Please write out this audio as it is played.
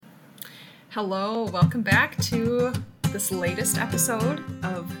Hello, welcome back to this latest episode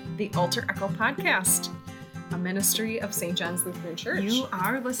of the Altar Echo Podcast, a ministry of St. John's Lutheran Church. You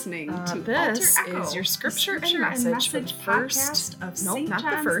are listening to this Altar Echo, is your scripture and and message for the podcast of Nope, St. not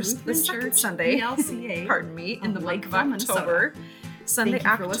John's the first, Lutheran the second Church, Sunday. PLCA. Pardon me, in the month of Lakeville, Minnesota. October. Sunday,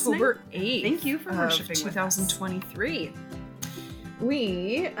 Thank you for October 8th. Thank you for of worshiping with us. 2023.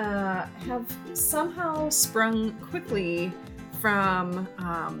 We have somehow sprung quickly from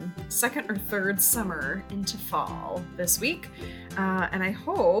second or third summer into fall this week. And I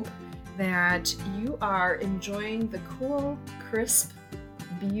hope that you are enjoying the cool, crisp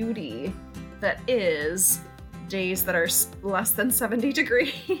beauty that is days that are less than 70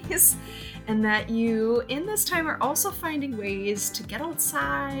 degrees. And that you, in this time, are also finding ways to get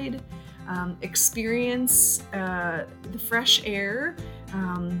outside, experience the fresh air,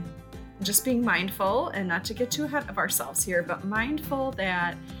 just being mindful and not to get too ahead of ourselves here, but mindful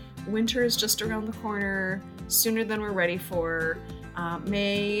that winter is just around the corner, sooner than we're ready for.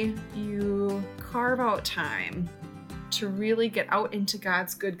 May you carve out time to really get out into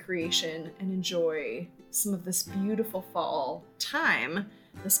God's good creation and enjoy some of this beautiful fall time,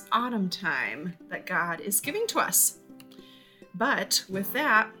 this autumn time that God is giving to us. But with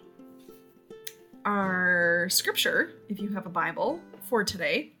that, our scripture, if you have a Bible for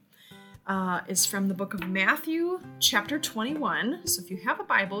today, is from the book of Matthew, chapter 21. So if you have a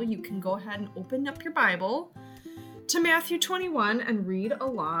Bible, you can go ahead and open up your Bible to Matthew 21 and read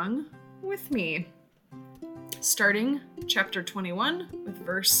along with me. Starting chapter 21 with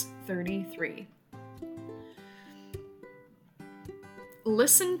verse 33.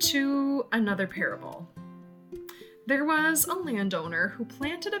 Listen to another parable. There was a landowner who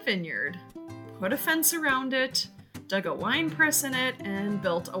planted a vineyard, put a fence around it, dug a wine press in it, and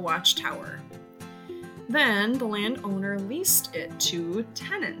built a watchtower. Then the landowner leased it to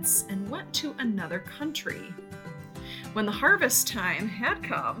tenants and went to another country. When the harvest time had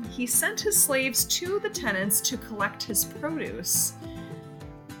come, he sent his slaves to the tenants to collect his produce.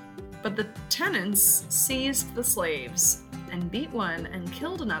 But the tenants seized the slaves and beat one and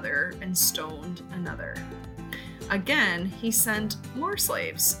killed another and stoned another. Again, he sent more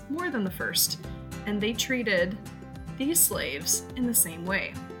slaves, more than the first, and they treated these slaves in the same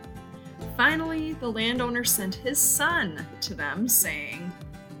way. Finally, the landowner sent his son to them, saying,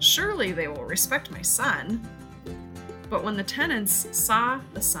 "Surely they will respect my son." But when the tenants saw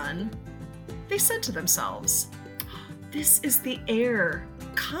the son, they said to themselves, "This is the heir.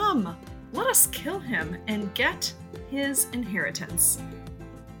 Come, let us kill him and get his inheritance."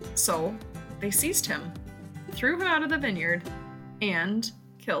 So they seized him, threw him out of the vineyard, and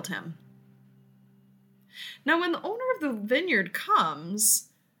killed him. Now, when the owner of the vineyard comes,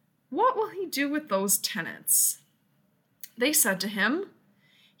 what will he do with those tenants? They said to him,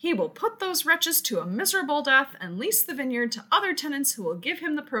 "He will put those wretches to a miserable death and lease the vineyard to other tenants who will give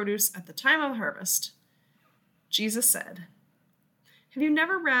him the produce at the time of harvest." Jesus said, "Have you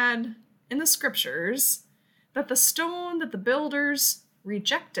never read in the scriptures that the stone that the builders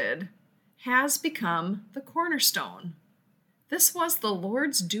rejected has become the cornerstone? This was the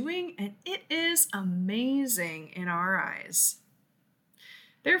Lord's doing, and it is amazing in our eyes.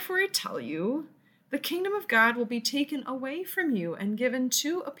 Therefore I tell you, the kingdom of God will be taken away from you and given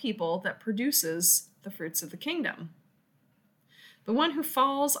to a people that produces the fruits of the kingdom. The one who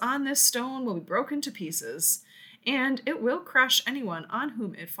falls on this stone will be broken to pieces, and it will crush anyone on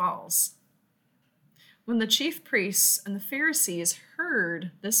whom it falls." When the chief priests and the Pharisees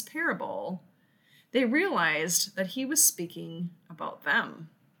heard this parable, they realized that he was speaking about them.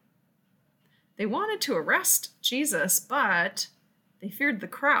 They wanted to arrest Jesus, but they feared the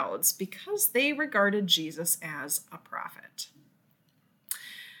crowds because they regarded Jesus as a prophet.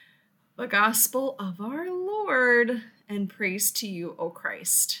 The gospel of our Lord, and praise to you, O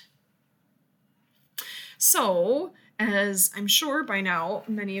Christ. So, as I'm sure by now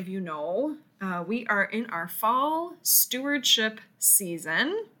many of you know, we are in our fall stewardship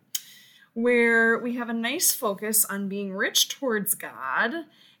season, where we have a nice focus on being rich towards God,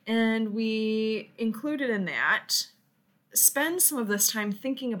 and we included in that spend some of this time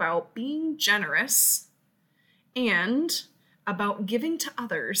thinking about being generous and about giving to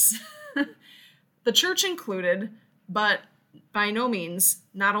others, the church included, but by no means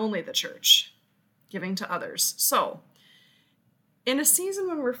not only the church, giving to others. So, in a season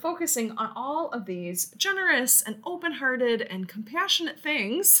when we're focusing on all of these generous and open-hearted and compassionate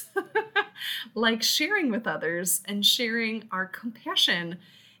things, like sharing with others and sharing our compassion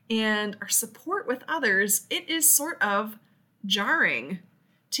and our support with others, it is sort of jarring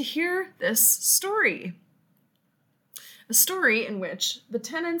to hear this story. A story in which the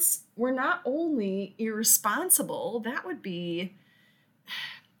tenants were not only irresponsible, that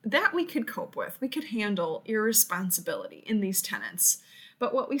we could cope with. We could handle irresponsibility in these tenants.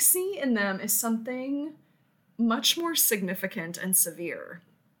 But what we see in them is something much more significant and severe.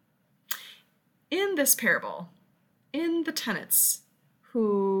 In this parable, in the tenants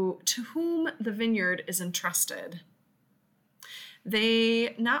to whom the vineyard is entrusted,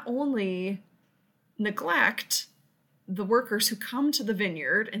 they not only neglect the workers who come to the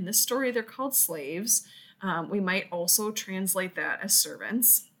vineyard. In this story, they're called slaves. We might also translate that as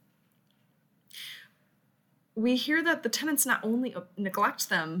servants. We hear that the tenants not only neglect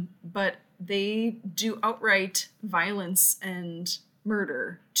them, but they do outright violence and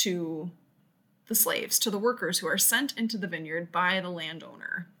murder to the slaves, to the workers who are sent into the vineyard by the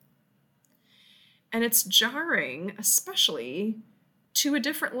landowner. And it's jarring, especially to a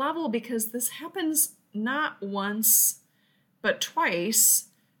different level, because this happens not once, but twice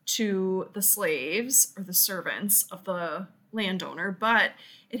to the slaves or the servants of the landowner, but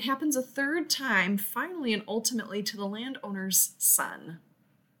it happens a third time, finally and ultimately, to the landowner's son.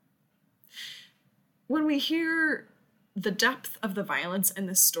 When we hear the depth of the violence in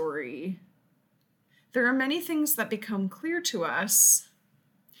this story, there are many things that become clear to us,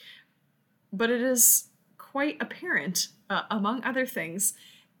 but it is quite apparent, among other things,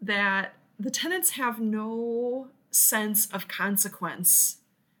 that the tenants have no sense of consequence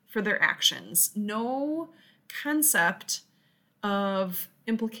for their actions, no concept of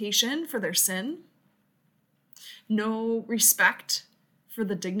implication for their sin, no respect for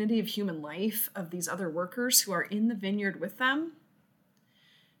the dignity of human life of these other workers who are in the vineyard with them,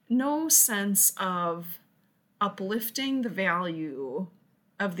 no sense of uplifting the value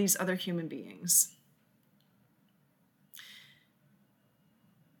of these other human beings.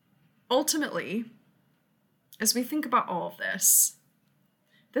 Ultimately, as we think about all of this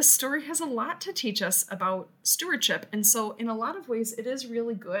story has a lot to teach us about stewardship. And so in a lot of ways, it is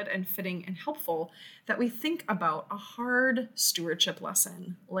really good and fitting and helpful that we think about a hard stewardship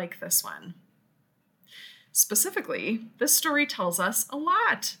lesson like this one. Specifically, this story tells us a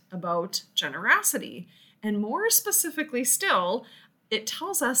lot about generosity. And more specifically still, it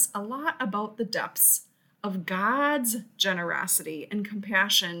tells us a lot about the depths of God's generosity and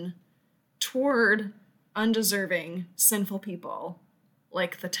compassion toward undeserving, sinful people,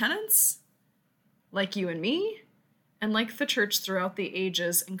 like the tenants, like you and me, and like the church throughout the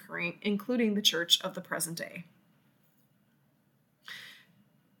ages, including the church of the present day.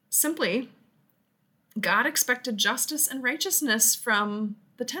 Simply, God expected justice and righteousness from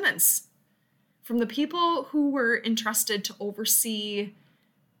the tenants, from the people who were entrusted to oversee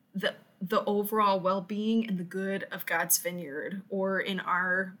the overall well-being and the good of God's vineyard, or in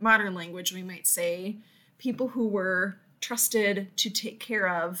our modern language, we might say, people who were trusted to take care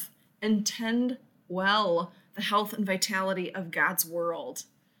of and tend well the health and vitality of God's world.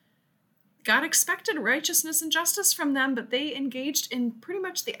 God expected righteousness and justice from them, but they engaged in pretty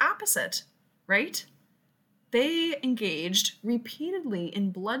much the opposite, right? They engaged repeatedly in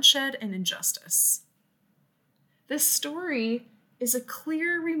bloodshed and injustice. This story is a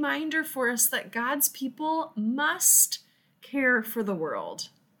clear reminder for us that God's people must care for the world,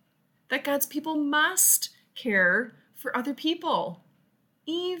 that God's people must care for other people,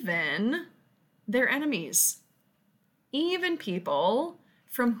 even their enemies, even people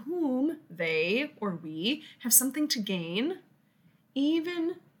from whom they or we have something to gain,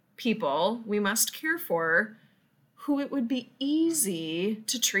 even people we must care for who it would be easy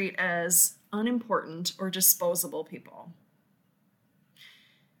to treat as unimportant or disposable people.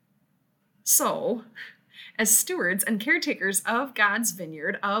 So, as stewards and caretakers of God's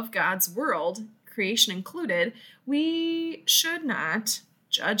vineyard, of God's world, creation included, we should not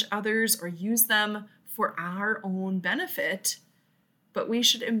judge others or use them for our own benefit, but we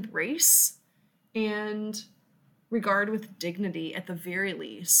should embrace and regard with dignity, at the very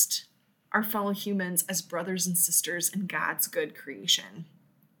least, our fellow humans as brothers and sisters in God's good creation.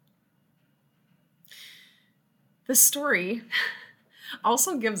 This story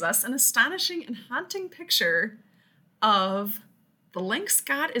also gives us an astonishing and haunting picture of the lengths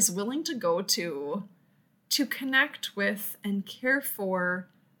God is willing to go to connect with and care for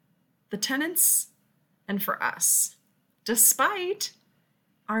the tenants and for us, despite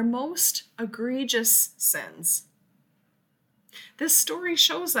our most egregious sins. This story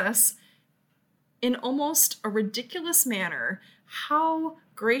shows us in almost a ridiculous manner how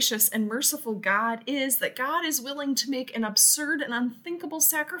gracious and merciful God is, that God is willing to make an absurd and unthinkable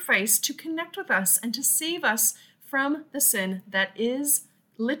sacrifice to connect with us and to save us from the sin that is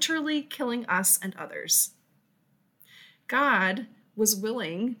literally killing us and others. God was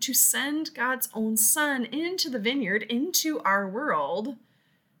willing to send God's own Son into the vineyard, into our world,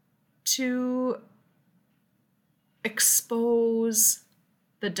 to expose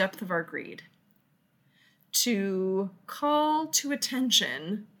the depth of our greed, to call to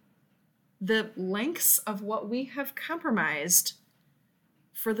attention the lengths of what we have compromised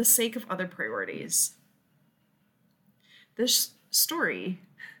for the sake of other priorities. This story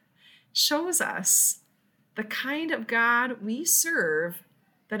shows us the kind of God we serve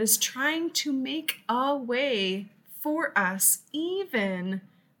that is trying to make a way for us, even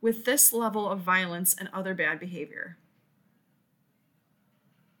with this level of violence and other bad behavior.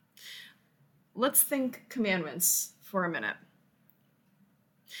 Let's think commandments for a minute.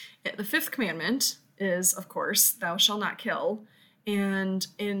 The fifth commandment is, of course, thou shalt not kill. And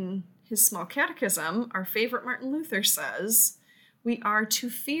in his small catechism, our favorite Martin Luther says, we are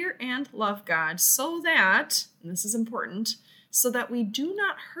to fear and love God so that, and this is important, so that we do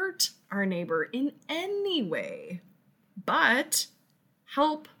not hurt our neighbor in any way, but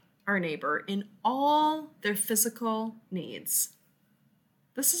help our neighbor in all their physical needs.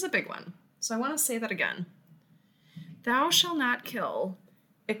 This is a big one, so I want to say that again. Thou shalt not kill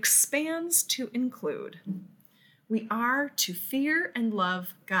expands to include, we are to fear and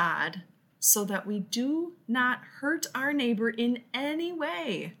love God so that we do not hurt our neighbor in any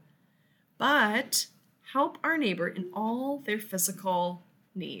way, but help our neighbor in all their physical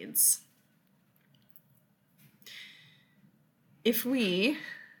needs. If we,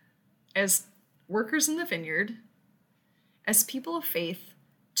 as workers in the vineyard, as people of faith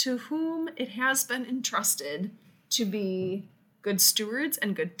to whom it has been entrusted to be good stewards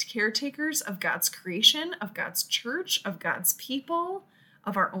and good caretakers of God's creation, of God's church, of God's people,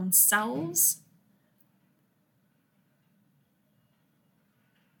 of our own selves,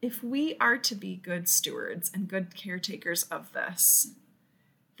 if we are to be good stewards and good caretakers of this,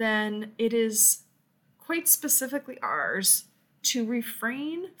 then it is quite specifically ours to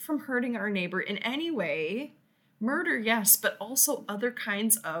refrain from hurting our neighbor in any way, murder, yes, but also other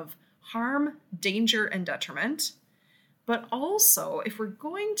kinds of harm, danger, and detriment. But also, if we're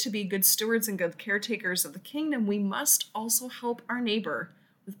going to be good stewards and good caretakers of the kingdom, we must also help our neighbor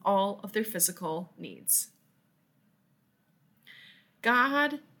with all of their physical needs.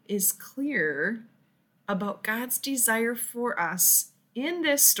 God is clear about God's desire for us in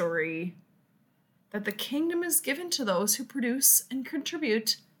this story, that the kingdom is given to those who produce and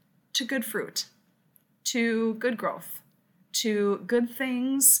contribute to good fruit, to good growth, to good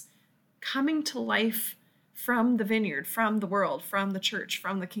things coming to life from the vineyard, from the world, from the church,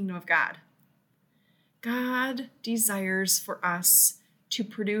 from the kingdom of God. God desires for us to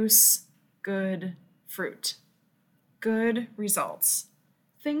produce good fruit, good results,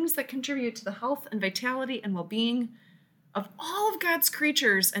 things that contribute to the health and vitality and well-being of all of God's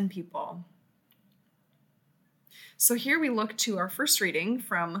creatures and people. So here we look to our first reading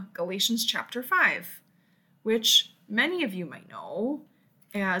from Galatians chapter 5, which many of you might know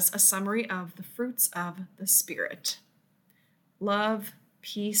as a summary of the fruits of the Spirit: love,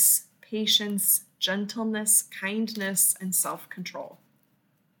 peace, patience, gentleness, kindness, and self-control.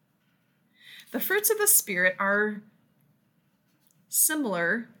 The fruits of the Spirit are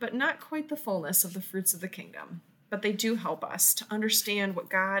similar, but not quite the fullness of the fruits of the kingdom. But they do help us to understand what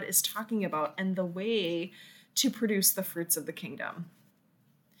God is talking about and the way to produce the fruits of the kingdom.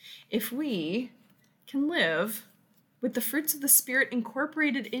 If we can live with the fruits of the Spirit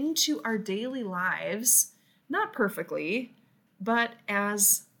incorporated into our daily lives, not perfectly, but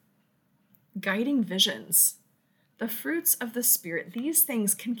as guiding visions, the fruits of the Spirit, these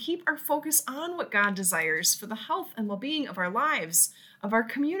things can keep our focus on what God desires for the health and well-being of our lives, of our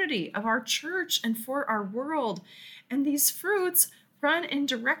community, of our church, and for our world. And these fruits run in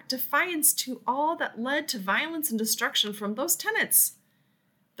direct defiance to all that led to violence and destruction from those tenets.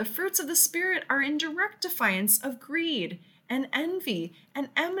 The fruits of the Spirit are in direct defiance of greed and envy and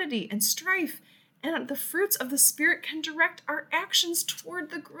enmity and strife. And the fruits of the Spirit can direct our actions toward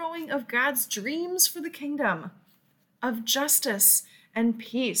the growing of God's dreams for the kingdom, of justice and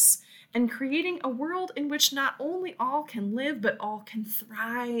peace, and creating a world in which not only all can live, but all can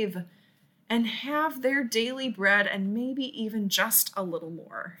thrive and have their daily bread and maybe even just a little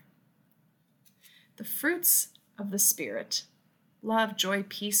more. The fruits of the Spirit: love, joy,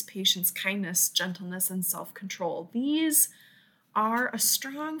 peace, patience, kindness, gentleness, and self-control. These are a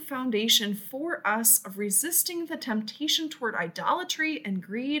strong foundation for us of resisting the temptation toward idolatry and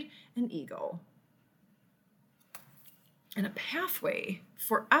greed and ego, and a pathway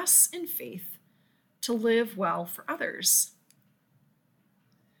for us in faith to live well for others.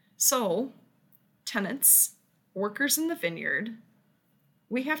 So, tenets workers in the vineyard,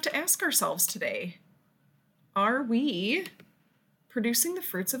 we have to ask ourselves today, are we producing the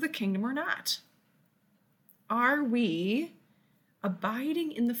fruits of the kingdom or not? Are we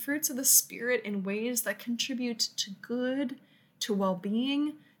abiding in the fruits of the Spirit in ways that contribute to good, to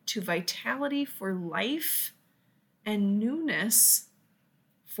well-being, to vitality, for life and newness,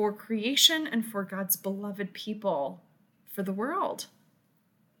 for creation and for God's beloved people, for the world?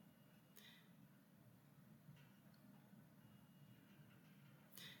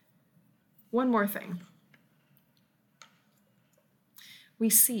 One more thing. We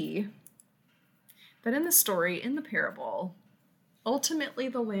see that in the story, in the parable, ultimately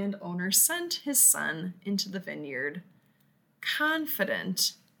the landowner sent his son into the vineyard,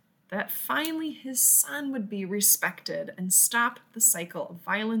 confident that finally his son would be respected and stop the cycle of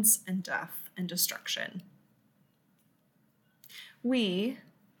violence and death and destruction. We,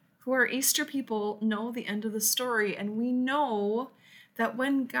 who are Easter people, know the end of the story, and we know that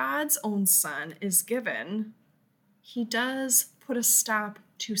when God's own son is given, he does put a stop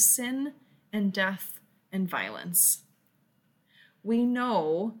to sin and death and violence. We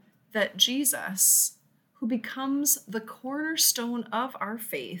know that Jesus, who becomes the cornerstone of our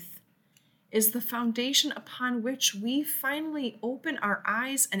faith, is the foundation upon which we finally open our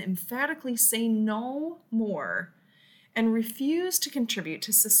eyes and emphatically say no more and refuse to contribute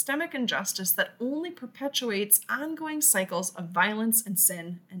to systemic injustice that only perpetuates ongoing cycles of violence and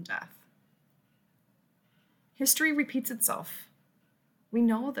sin and death. History repeats itself. We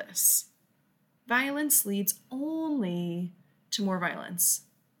know this. Violence leads only to more violence,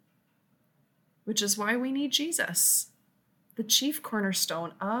 which is why we need Jesus, the chief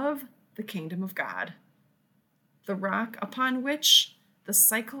cornerstone of the kingdom of God, the rock upon which the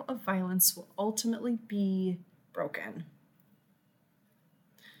cycle of violence will ultimately be broken.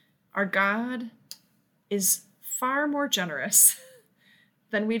 Our God is far more generous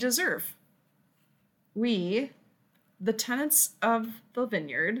than we deserve. We, the tenants of the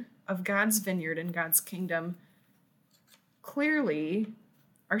vineyard, of God's vineyard and God's kingdom, clearly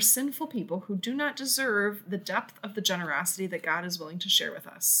are sinful people who do not deserve the depth of the generosity that God is willing to share with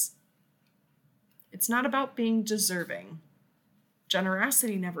us. It's not about being deserving.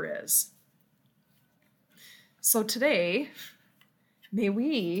 Generosity never is. So today, may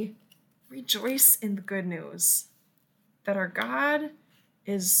we rejoice in the good news that our God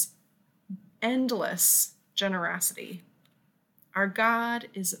is endless generosity. Our God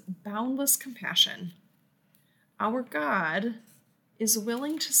is boundless compassion. Our God is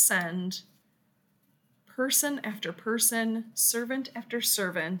willing to send person after person, servant after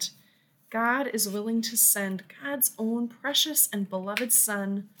servant. God is willing to send God's own precious and beloved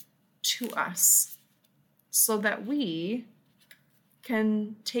Son to us so that we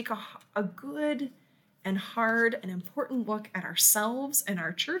can take a good and hard and important look at ourselves and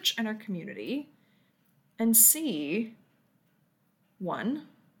our church and our community and see, one,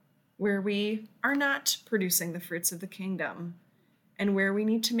 where we are not producing the fruits of the kingdom and where we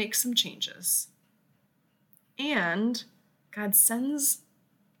need to make some changes. And God sends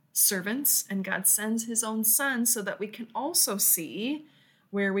servants and God sends his own Son so that we can also see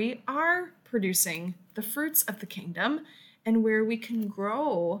where we are producing the fruits of the kingdom and where we can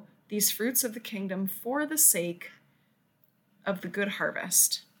grow these fruits of the kingdom for the sake of the good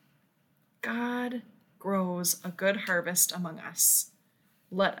harvest. God grows a good harvest among us.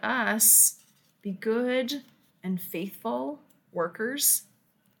 Let us be good and faithful workers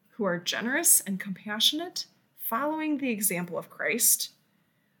who are generous and compassionate, following the example of Christ,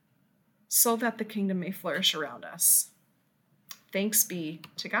 so that the kingdom may flourish around us. Thanks be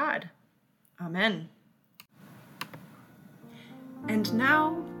to God. Amen. And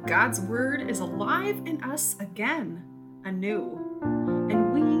now God's word is alive in us again, anew,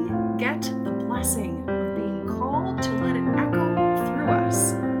 and we get the blessing of being called to let it echo through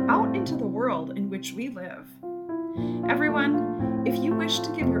us out into the world in which we live. Everyone, if you wish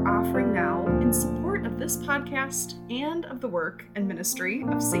to give your offering now in support of this podcast and of the work and ministry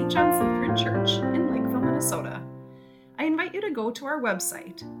of St. John's Lutheran Church in Lakeville, Minnesota, I invite you to go to our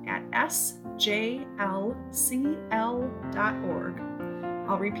website at sjlcl.org.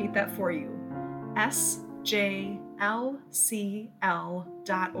 I'll repeat that for you, sjlcl.org.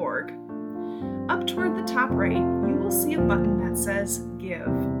 Up toward the top right, you will see a button that says Give.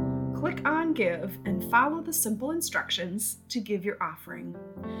 Click on Give and follow the simple instructions to give your offering.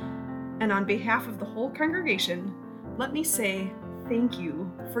 And on behalf of the whole congregation, let me say thank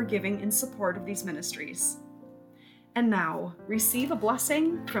you for giving in support of these ministries. And now, receive a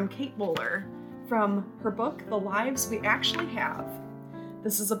blessing from Kate Bowler from her book, The Lives We Actually Have.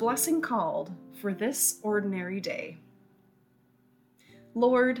 This is a blessing called for this ordinary day.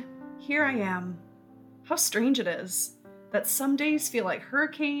 Lord, here I am. How strange it is that some days feel like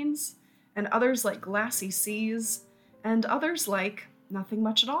hurricanes, and others like glassy seas, and others like nothing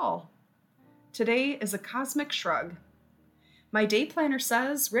much at all. Today is a cosmic shrug. My day planner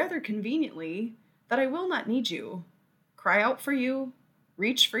says, rather conveniently, that I will not need you, cry out for you,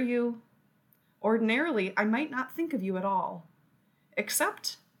 reach for you. Ordinarily, I might not think of you at all.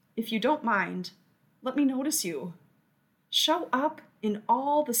 Except, if you don't mind, let me notice you. Show up in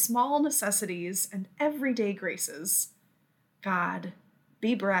all the small necessities and everyday graces. God,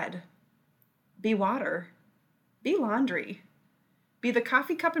 be bread, be water, be laundry, be the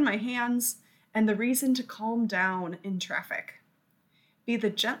coffee cup in my hands and the reason to calm down in traffic. Be the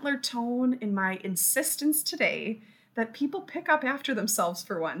gentler tone in my insistence today that people pick up after themselves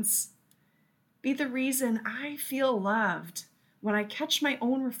for once. Be the reason I feel loved when I catch my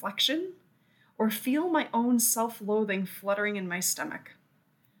own reflection or feel my own self-loathing fluttering in my stomach.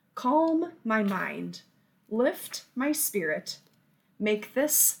 Calm my mind, lift my spirit, make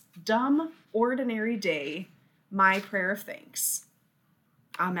this dumb, ordinary day my prayer of thanks.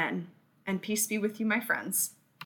 Amen, and peace be with you, my friends.